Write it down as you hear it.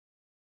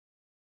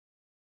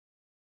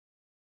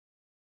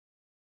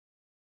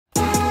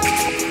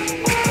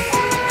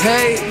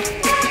Hey,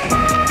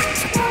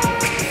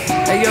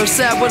 hey, yo,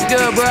 Sap, what's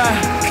good, bruh?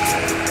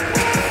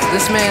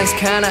 This man's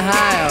kinda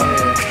high out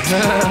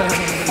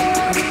here.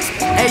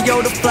 Hey,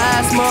 yo, the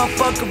flyest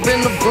motherfucker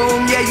in the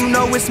room, yeah, you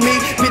know it's me.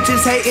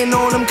 Bitches hating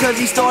on him cause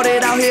he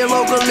started out here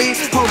locally.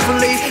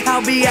 Hopefully,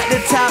 I'll be at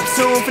the top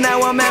soon. For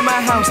now, I'm at my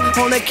house,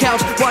 on the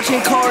couch,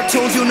 watching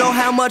cartoons. You know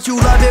how much you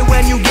love it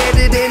when you get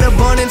it in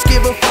abundance.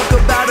 Give a fuck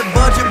about a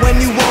budget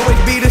when you always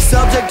be the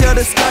subject of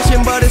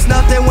discussion. But it's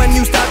nothing when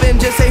you stop and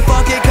just say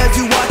fuck it. Cause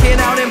you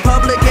walking out in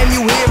public and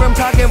you hear him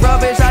talking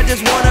rubbish. I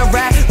just wanna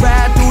ride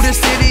through the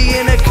city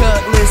in a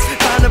cutlass.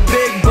 Find a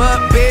big butt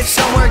bitch,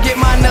 somewhere get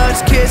my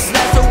nuts kissed.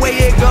 That's the way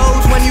it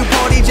goes when you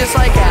party just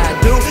like I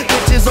do.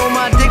 Bitches on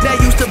my dick that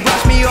used to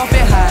brush me off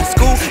in high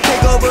school.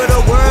 Take over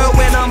the world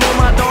when I'm on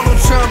my Donald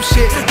Trump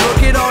shit.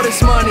 Look at all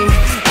this money,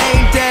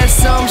 ain't that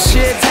some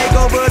shit? Take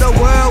over the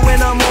world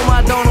when I'm on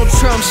my Donald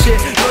Trump shit.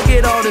 Look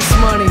at all this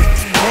money,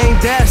 ain't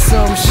that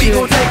some shit? We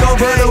gon' take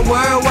over the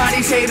world while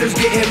these haters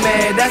getting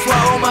mad. That's why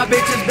all my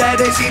bitches bad.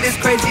 They see this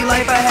crazy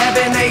life I have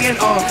and they in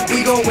awe.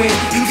 We gon' win,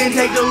 you can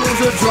take the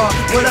loser draw.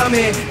 What I'm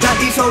in, not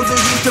these hoes who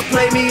used to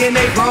play me in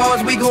they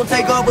bras. We gon'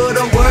 take over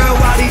the world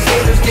while these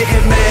haters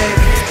getting mad.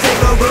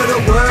 Take over the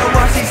world,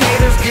 watch these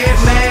haters get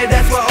mad.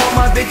 That's why all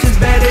my bitches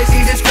bad. They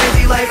see this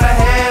crazy life I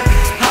have.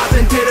 Hop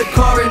into the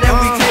car and then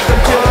we take them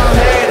to the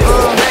head.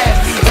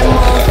 Them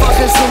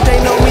motherfuckers think they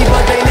know me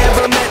but they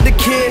never met the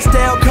kid.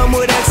 Style come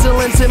with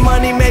excellence and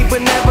money make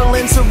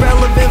benevolence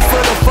irrelevant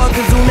for the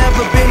fuckers who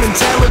never been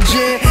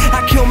intelligent.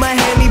 I kill my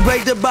handy,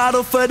 break the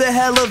bottle for the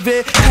hell of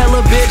it.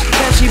 Hella bitch,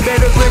 now she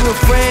better bring a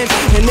friend.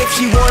 And if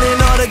she want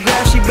an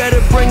autograph, she better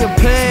bring a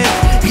pen.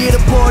 Yeah,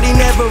 the party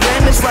never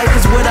end, this life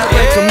is what I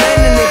recommend.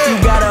 And if you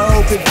gotta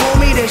hope it for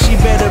me, then she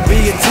better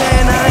be a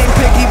 10. I ain't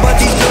picky, but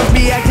these girls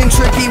be acting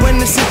tricky when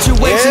the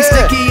situation's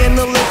sticky. And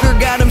the liquor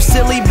got them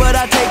silly, but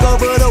I take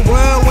over the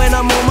world when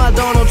I'm on my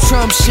Donald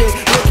Trump shit.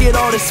 Look at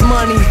all this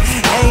money,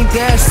 ain't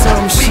that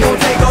some shit? We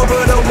gon' take over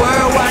the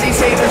world while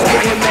these haters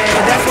getting mad.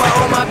 That's why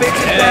all my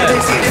bitches bad.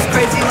 They see this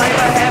crazy life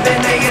I have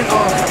and they in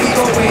awe. We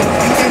gon' win,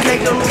 you can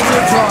take the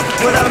loser draw.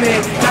 What I'm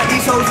in, not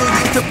these hoes who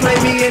used to play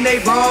me in they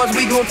bras.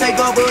 We gon' take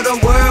over the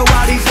world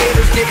while these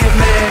haters getting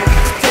mad.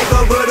 Take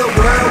over the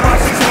world,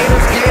 watch these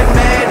haters get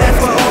mad. That's